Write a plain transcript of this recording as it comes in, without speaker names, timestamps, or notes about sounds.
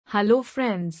Hello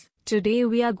friends, today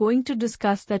we are going to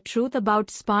discuss the truth about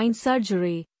spine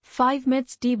surgery, 5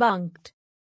 myths debunked.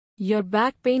 Your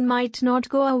back pain might not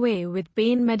go away with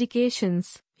pain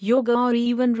medications, yoga or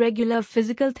even regular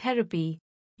physical therapy.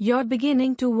 You're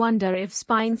beginning to wonder if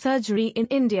spine surgery in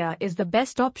India is the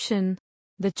best option.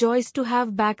 The choice to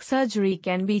have back surgery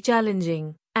can be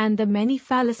challenging, and the many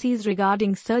fallacies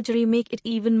regarding surgery make it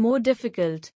even more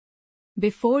difficult.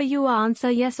 Before you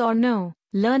answer yes or no,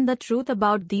 learn the truth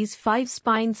about these 5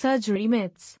 spine surgery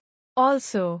myths.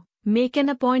 Also, make an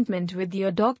appointment with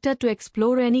your doctor to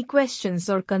explore any questions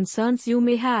or concerns you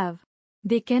may have.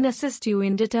 They can assist you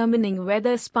in determining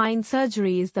whether spine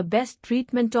surgery is the best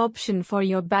treatment option for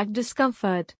your back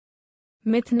discomfort.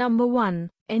 Myth number 1: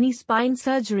 any spine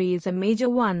surgery is a major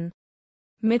one.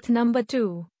 Myth number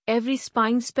 2: every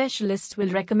spine specialist will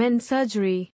recommend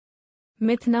surgery.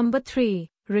 Myth number 3: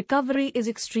 recovery is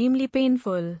extremely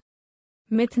painful.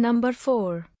 Myth number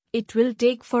 4: it will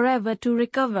take forever to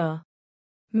recover.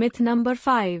 Myth number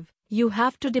 5: you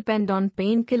have to depend on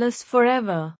painkillers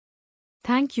forever.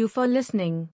 Thank you for listening.